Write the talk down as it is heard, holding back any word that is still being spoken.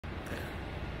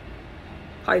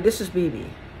Hi, this is BB.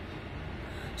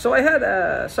 So I had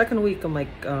a second week of my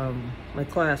my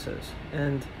classes,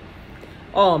 and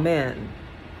oh man,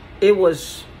 it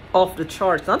was off the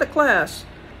charts. Not the class.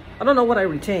 I don't know what I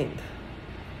retained.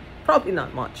 Probably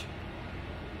not much.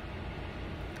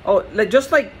 Oh,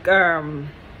 just like Kevin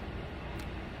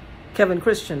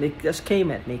Christian, they just came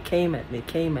at me. They just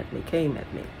came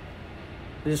at me.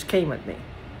 They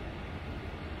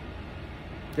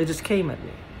just came at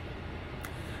me.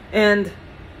 And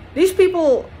these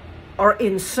people are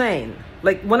insane.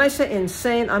 Like when I say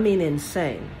insane, I mean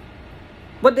insane.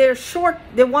 But they're short.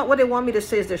 What they want me to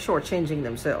say is they're shortchanging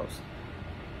themselves.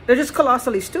 They're just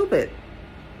colossally stupid.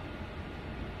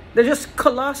 They're just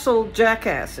colossal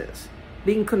jackasses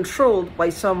being controlled by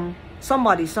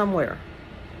somebody somewhere.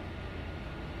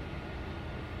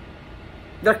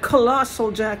 They're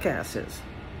colossal jackasses.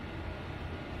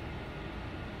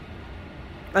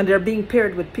 And they're being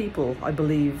paired with people, I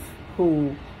believe,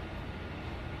 who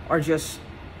are just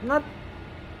not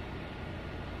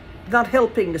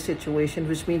helping the situation,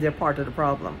 which means they're part of the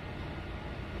problem.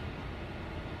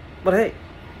 But hey,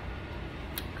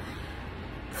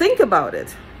 think about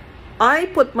it. I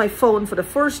put my phone for the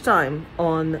first time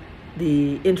on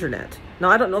the internet. Now,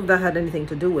 I don't know if that had anything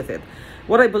to do with it.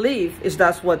 What I believe is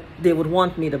that's what they would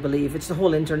want me to believe. It's the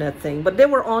whole internet thing. But they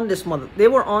were on this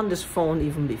phone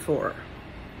even before.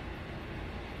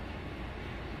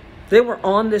 They were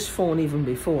on this phone even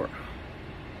before.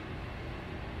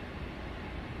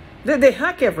 They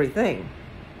hack everything.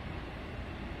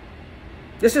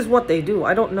 This is what they do.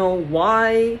 I don't know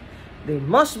why they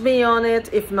must be on it.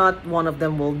 If not, one of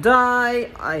them will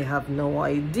die. I have no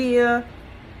idea.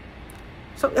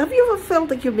 So have you ever felt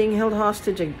like you're being held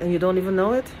hostage and you don't even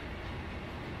know it?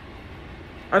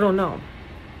 I don't know.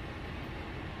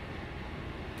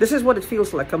 This is what it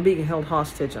feels like. I'm being held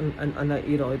hostage, and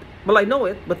you know it. Well, I know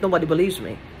it, but nobody believes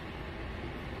me.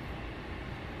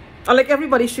 And like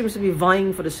everybody seems to be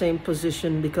vying for the same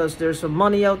position because there's some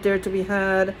money out there to be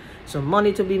had, some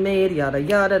money to be made, yada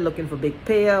yada, looking for big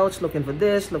payouts, looking for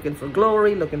this, looking for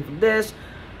glory, looking for this.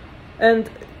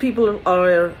 And people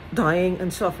are dying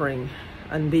and suffering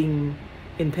and being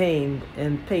in pain,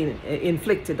 and pain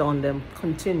inflicted on them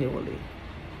continually.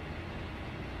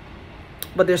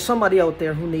 But there's somebody out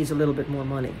there who needs a little bit more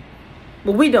money.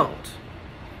 But we don't.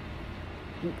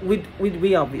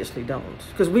 We obviously don't.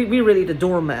 Because we're really the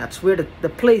doormats. We're the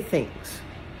playthings.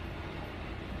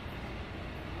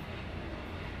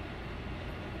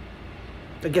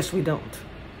 I guess we don't.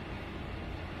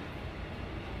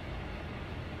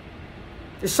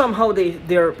 Somehow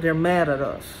they're mad at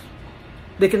us.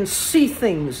 They can see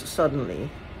things suddenly.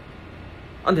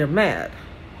 And they're mad.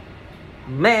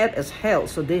 Mad as hell,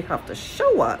 so they have to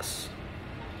show us.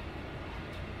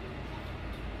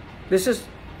 This is,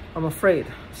 I'm afraid.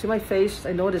 See my face?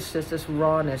 I noticed this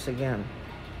rawness again.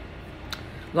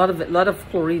 A lot of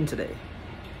chlorine today.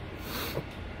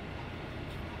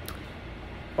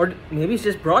 Or maybe it's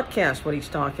just broadcast what he's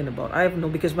talking about. I don't know,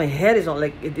 because my head is on,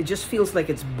 like, it just feels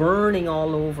like it's burning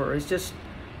all over. It's just,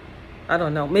 I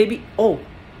don't know. Maybe, oh,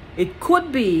 it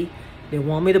could be they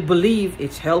want me to believe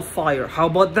it's hellfire. How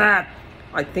about that?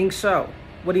 I think so.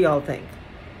 What do y'all think?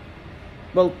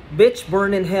 Well, bitch,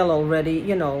 burn in hell already.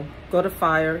 You know, go to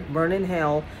fire, burn in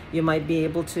hell. You might be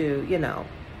able to, you know,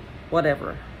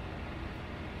 whatever.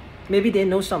 Maybe they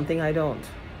know something I don't.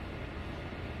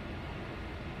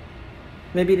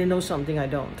 Maybe they know something I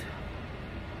don't.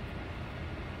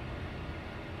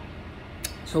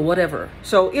 So whatever.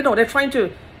 So, you know, they're trying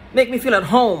to make me feel at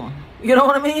home. You know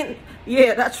what I mean?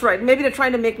 Yeah, that's right. Maybe they're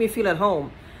trying to make me feel at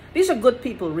home. These are good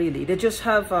people, really. They just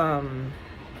have,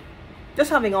 just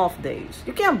having off days.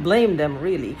 You can't blame them,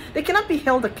 really. They cannot be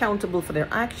held accountable for their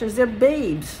actions. They're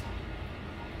babes.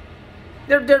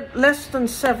 They're less than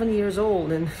 7 years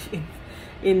old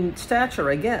in stature,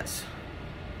 I guess.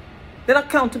 They're not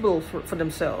accountable for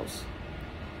themselves.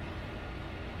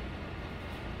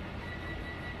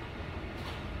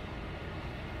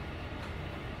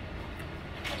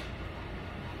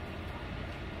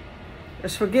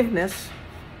 There's forgiveness.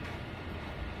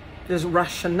 There's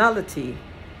rationality.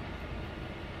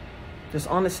 There's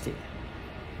honesty.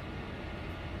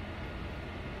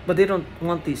 But they don't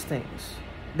want these things.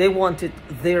 They want it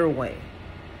their way.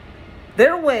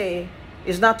 Their way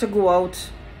is not to go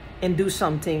out and do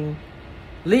something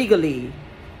legally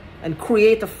and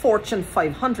create a Fortune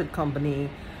 500 company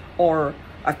or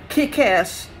a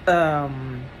kick-ass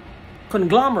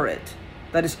conglomerate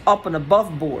that is up and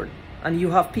above board, and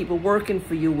you have people working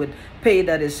for you with pay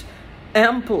that is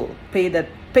ample, pay that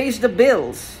pays the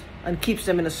bills and keeps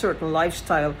them in a certain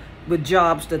lifestyle with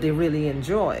jobs that they really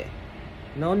enjoy.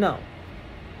 No, no.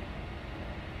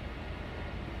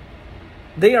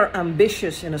 They are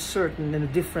ambitious in a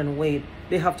different way.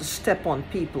 They have to step on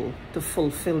people to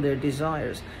fulfill their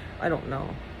desires. I don't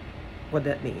know what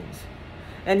that means.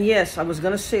 And yes, I was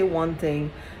going to say one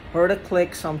thing, heard a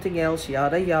click, something else,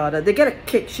 yada, yada. They get a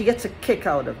kick. She gets a kick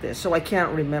out of this, so I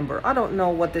can't remember. I don't know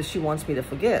what she wants me to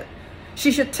forget.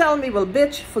 She should tell me, well,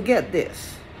 bitch, forget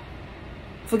this.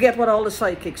 Forget what all the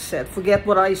psychics said. Forget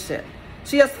what I said.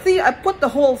 See, I put the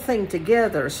whole thing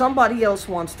together. Somebody else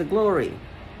wants the glory.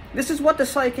 This is what the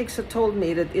psychics had told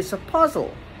me, that it's a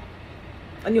puzzle.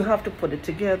 And you have to put it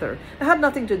together. It had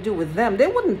nothing to do with them. They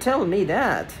wouldn't tell me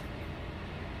that.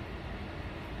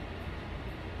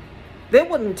 They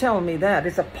wouldn't tell me that.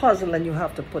 It's a puzzle and you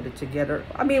have to put it together.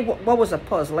 I mean, what was a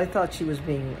puzzle? I thought she was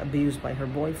being abused by her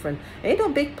boyfriend. Ain't no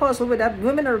big puzzle with that.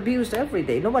 Women are abused every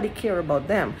day. Nobody care about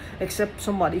them except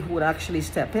somebody who would actually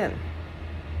step in.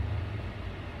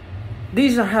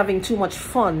 These are having too much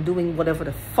fun doing whatever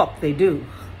the fuck they do.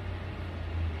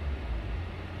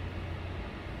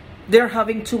 They're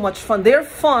having too much fun. Their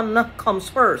fun comes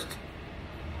first.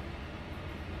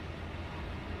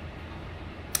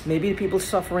 Maybe the people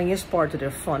suffering is part of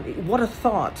their fun. What a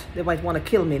thought. They might want to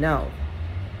kill me now.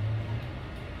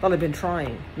 Well, I've been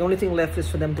trying. The only thing left is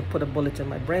for them to put a bullet in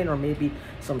my brain, or maybe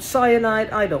some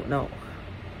cyanide. I don't know.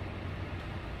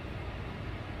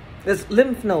 There's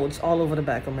lymph nodes all over the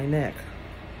back of my neck.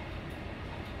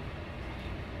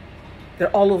 They're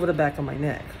all over the back of my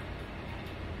neck.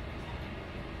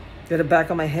 They're the back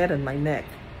of my head and my neck.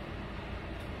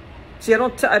 See, I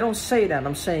don't say that.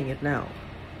 I'm saying it now.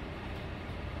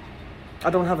 I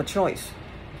don't have a choice.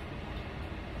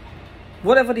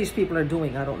 Whatever these people are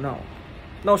doing, I don't know.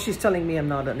 No, she's telling me I'm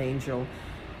not an angel.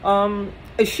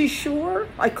 Is she sure?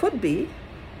 I could be.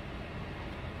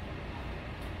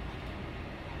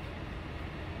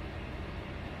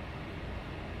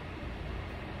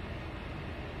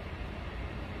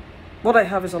 What I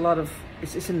have is a lot of,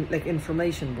 it's in like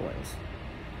information boils.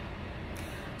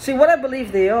 See, what I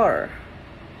believe they are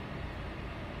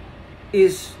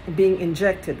is being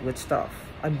injected with stuff.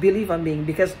 I believe I'm being,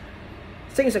 because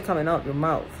things are coming out your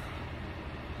mouth.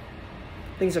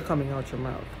 Things are coming out your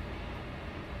mouth.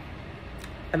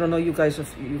 I don't know, you guys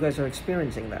are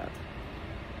experiencing that.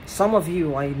 Some of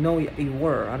you, I know you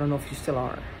were. I don't know if you still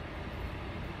are.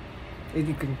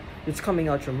 It's coming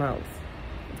out your mouth.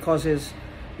 It causes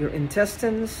your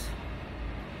intestines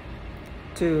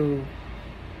to,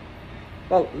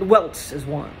 well, welts is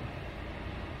one.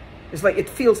 It's like, it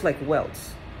feels like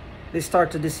welts. They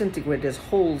start to disintegrate. There's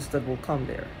holes that will come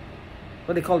there.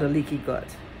 What they call the leaky gut.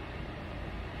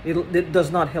 It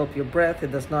does not help your breath.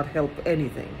 It does not help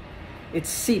anything. It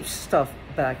seeps stuff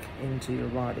back into your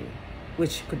body,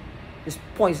 which is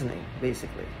poisoning,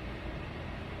 basically.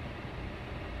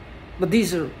 But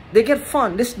they get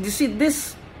fun. You see,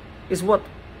 this is what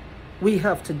we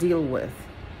have to deal with.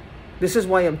 This is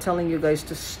why I'm telling you guys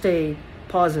to stay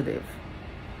positive.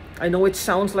 I know it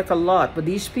sounds like a lot, but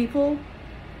these people,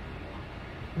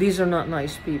 these are not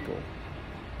nice people.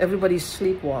 Everybody's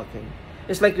sleepwalking.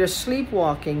 It's like they're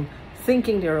sleepwalking,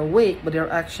 thinking they're awake, but they're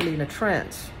actually in a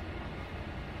trance.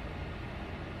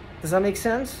 Does that make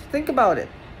sense? Think about it.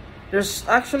 They're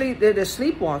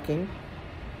sleepwalking,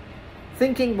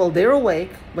 thinking, well, they're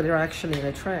awake, but they're actually in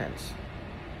a trance.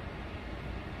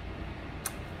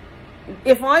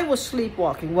 If I was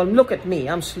sleepwalking, well, look at me,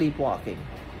 I'm sleepwalking.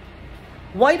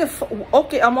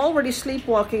 Okay, I'm already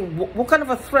sleepwalking. What kind of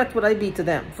a threat would I be to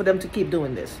them, for them to keep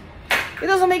doing this? It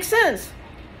doesn't make sense.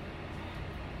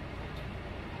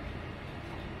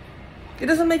 It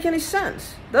doesn't make any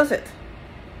sense, does it?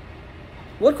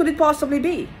 What could it possibly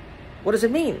be? What does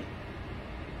it mean?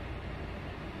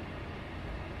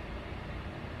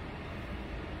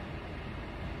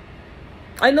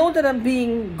 I know that I'm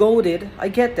being goaded. I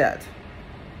get that.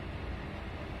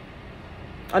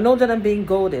 I know that I'm being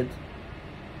goaded.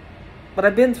 But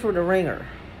I've been through the ringer.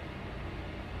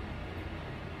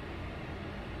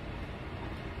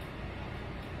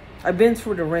 I've been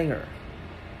through the ringer.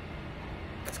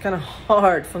 It's kind of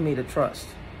hard for me to trust.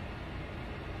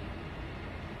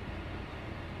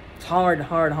 It's hard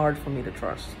for me to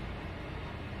trust.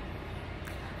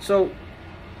 So,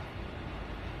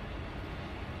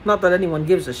 not that anyone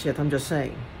gives a shit, I'm just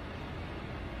saying.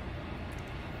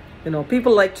 You know,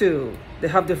 people they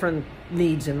have different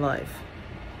needs in life.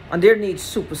 And their needs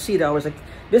supersede ours. Like,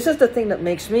 this is the thing that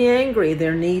makes me angry.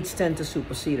 Their needs tend to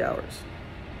supersede ours.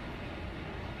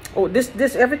 Oh,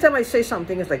 this every time I say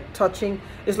something, it's like touching.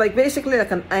 It's like basically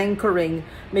like an anchoring.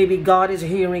 Maybe God is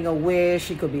hearing a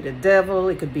wish. It could be the devil.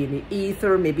 It could be in the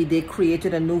ether. Maybe they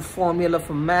created a new formula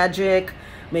for magic.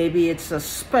 Maybe it's a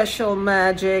special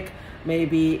magic.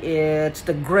 Maybe it's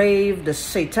the grave, the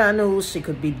Satanus. It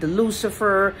could be the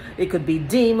Lucifer. It could be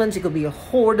demons. It could be a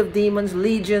horde of demons,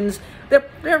 legions.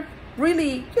 They're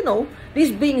really, you know,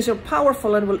 these beings are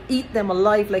powerful and will eat them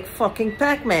alive like fucking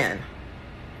Pac-Man.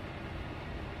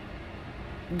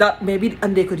 That maybe,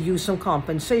 and they could use some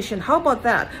compensation. How about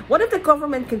that? What if the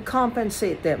government can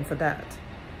compensate them for that?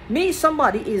 Me,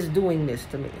 somebody is doing this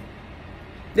to me.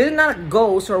 This is not a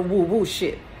ghost or woo-woo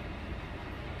shit.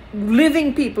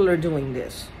 Living people are doing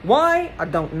this. Why? I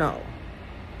don't know.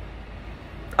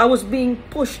 I was being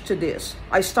pushed to this.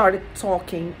 I started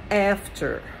talking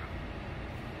after.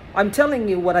 I'm telling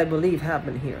you what I believe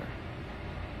happened here.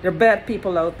 There are bad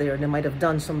people out there, and they might have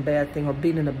done some bad thing or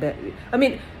been in a bad... I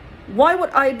mean, why would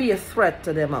I be a threat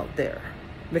to them out there?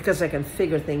 Because I can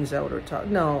figure things out or talk?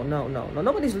 No.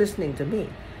 Nobody's listening to me.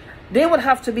 They would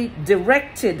have to be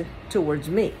directed towards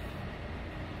me.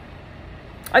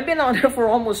 I've been on there for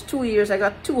almost 2 years. I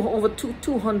got over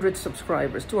 200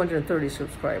 subscribers, 230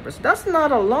 subscribers. That's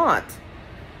not a lot.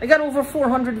 I got over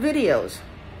 400 videos.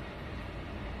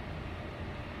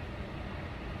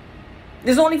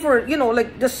 It's only for, you know,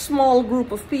 like the small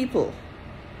group of people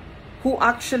who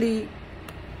actually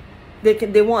I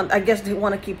guess they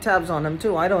want to keep tabs on them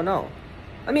too. I don't know.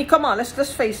 I mean, come on,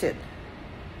 let's face it.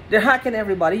 They're hacking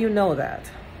everybody. You know that.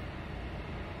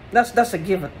 That's a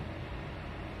given.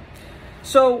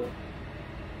 So,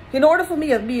 in order for me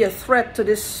to be a threat to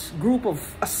this group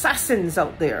of assassins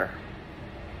out there,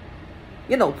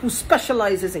 you know, who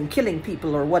specializes in killing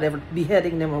people or whatever,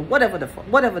 beheading them or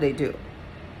whatever they do,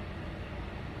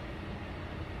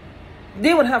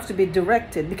 they would have to be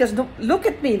directed. Because look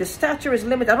at me, the stature is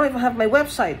limited. I don't even have my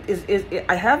website.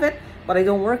 I have it, but I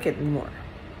don't work it anymore.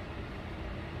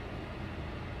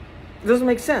 It doesn't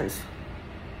make sense.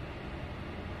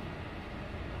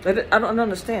 I don't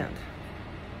understand.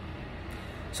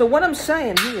 So what I'm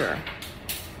saying here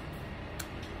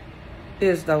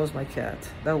is, that was my cat.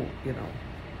 That, you know.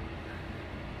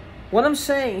 What I'm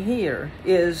saying here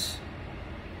is,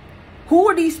 who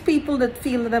are these people that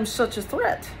feel that I'm such a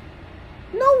threat?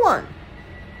 No one.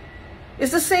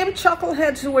 It's the same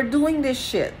chuckleheads who are doing this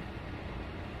shit.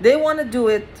 They want to do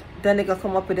it, then they can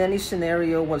come up with any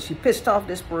scenario. Well, she pissed off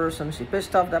this person, she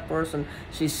pissed off that person,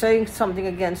 she's saying something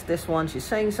against this one, she's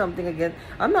saying something against...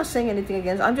 I'm not saying anything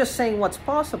against, I'm just saying what's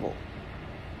possible.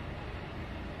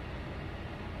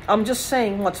 I'm just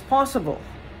saying what's possible.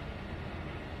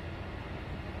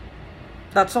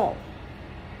 That's all.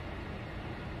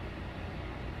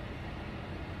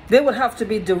 They would have to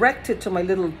be directed to my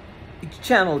little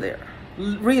channel there.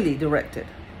 Really directed.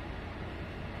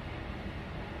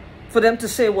 For them to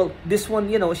say, well, this one,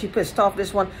 you know, she pissed off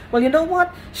this one. Well, you know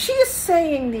what? She is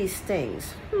saying these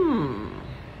things.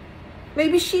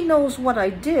 Maybe she knows what I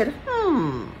did.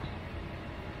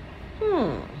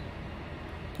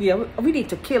 Yeah, we need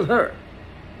to kill her.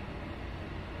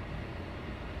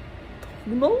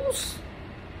 Who knows?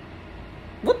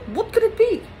 What could it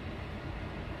be?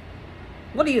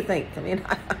 What do you think? I mean,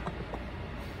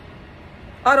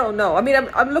 I don't know. I mean,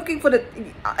 I'm looking for the...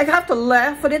 I have to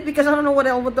laugh at it because I don't know what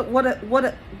else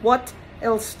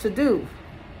to do.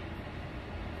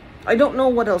 I don't know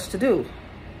what else to do.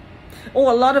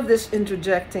 Oh, a lot of this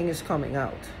interjecting is coming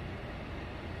out.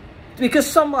 Because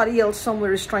somebody else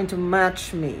somewhere is trying to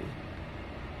match me.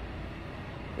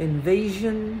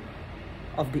 Invasion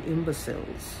of the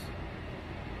imbeciles.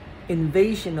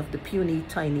 Invasion of the puny,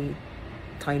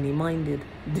 tiny-minded,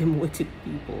 dim-witted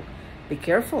people. Be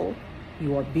careful.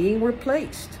 You are being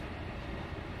replaced.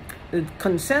 The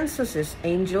consensus is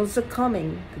angels are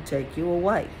coming to take you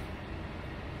away.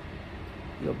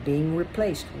 You're being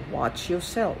replaced. Watch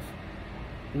yourself.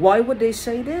 Why would they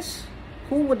say this?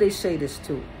 Who would they say this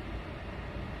to?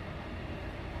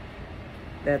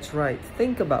 That's right.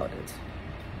 Think about it.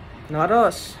 Not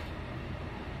us.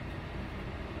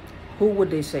 Who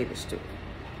would they say this to?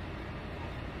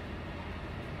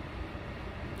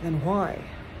 And why?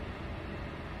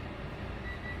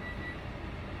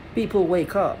 People,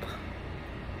 wake up.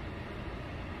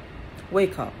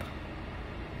 Wake up.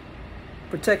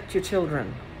 Protect your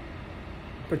children.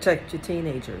 Protect your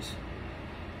teenagers.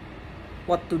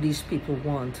 What do these people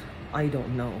want? I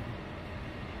don't know.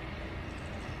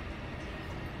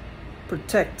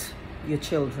 Protect your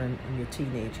children and your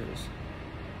teenagers.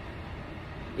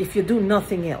 If you do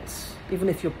nothing else, even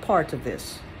if you're part of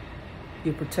this,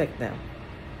 you protect them.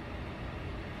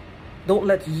 Don't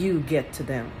let you get to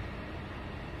them.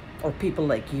 Or people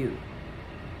like you.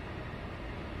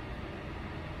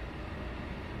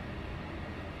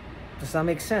 Does that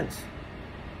make sense?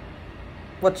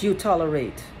 What you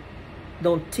tolerate,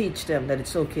 don't teach them that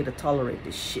it's okay to tolerate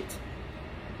this shit.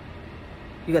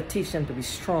 You got to teach them to be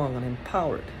strong and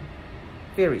empowered.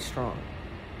 Very strong.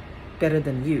 Better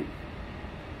than you.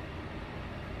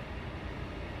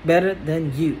 Better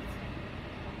than you.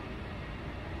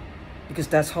 Because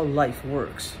that's how life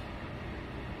works.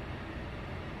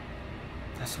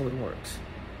 That's how it works.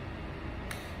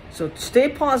 So stay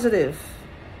positive.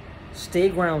 Stay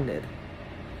grounded.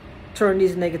 Turn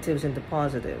these negatives into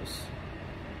positives.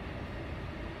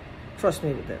 Trust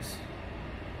me with this.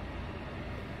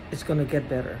 It's going to get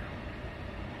better.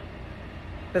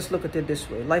 Let's look at it this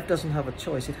way. Life doesn't have a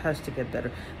choice. It has to get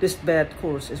better. This bad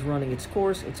course is running its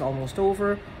course. It's almost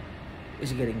over.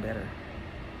 It's getting better.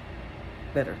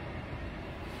 Better.